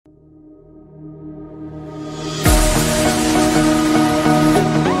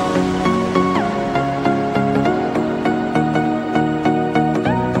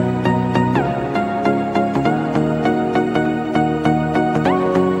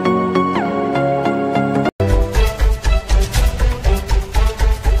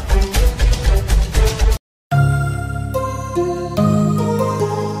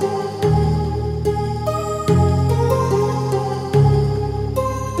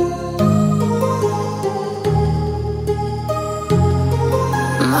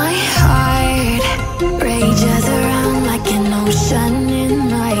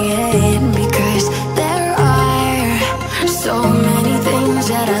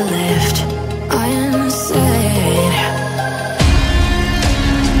lift. I am sad.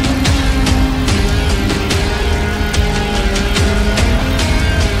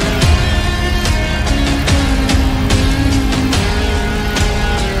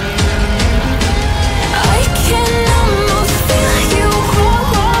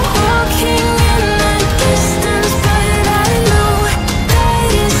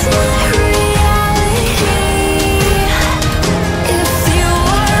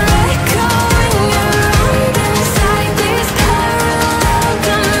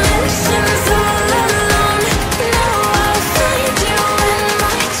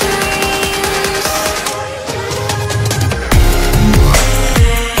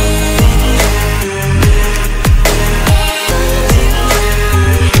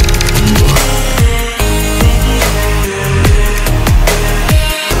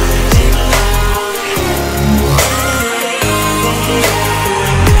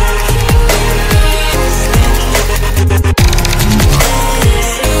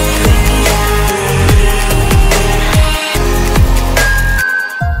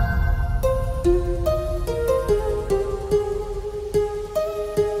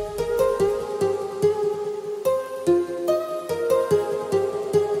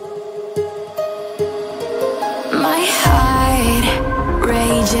 My heart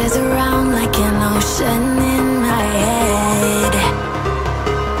rages around like an ocean in my head.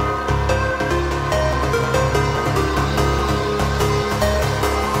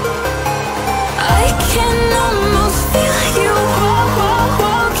 I can almost feel you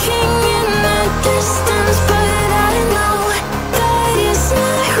walking in the distance, but I know that it's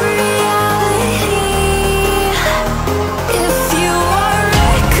not reality. If you are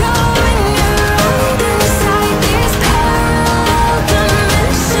echoing around inside these parallel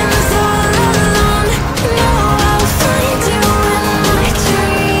dimensions all alone, know I'll find you in my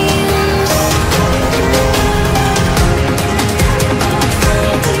dreams.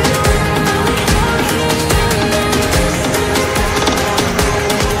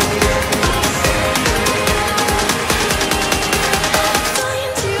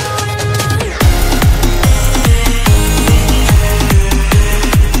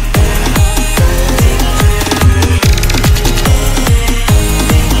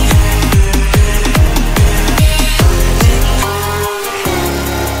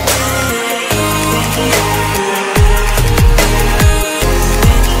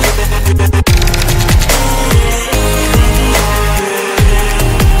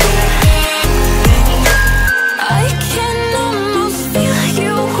 I can almost feel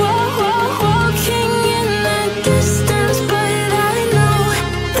you walking in the distance, but I know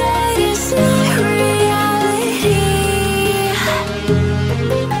that it's not reality.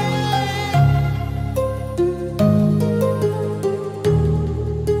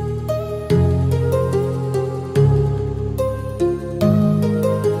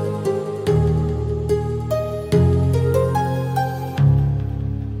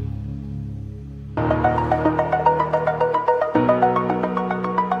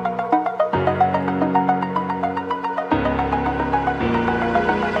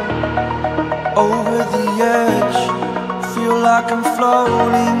 Over the edge, feel like I'm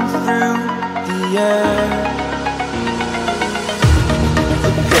floating through the air.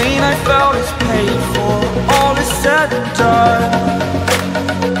 The pain I felt is paid for, all is said and done.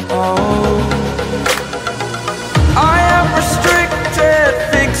 Oh, I am restricted,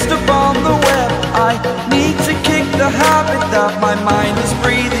 fixed upon the web. I need to kick the habit that my mind is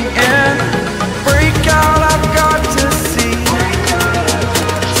breathing in. Break out, I've got to see.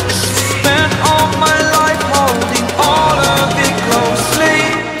 Spent all my life holding all of it closely.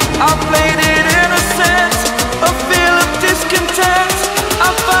 I played it innocent, a feel of discontent.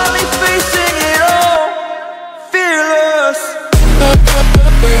 I'm finally facing it all, fearless.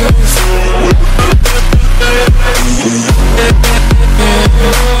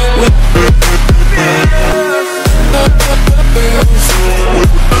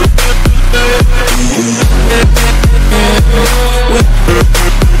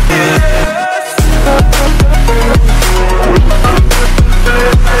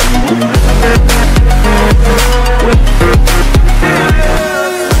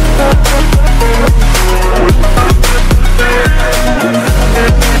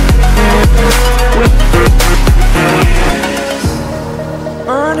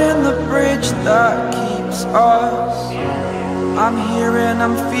 Burning the bridge that keeps us. I'm here and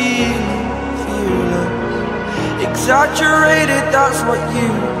I'm feeling fearless. Exaggerated, that's what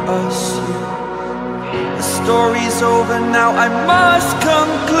you assume. The story's over now, I must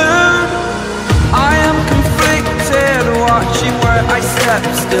conclude. I am conflicted, scared of watching where I step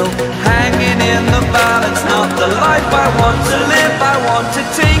still.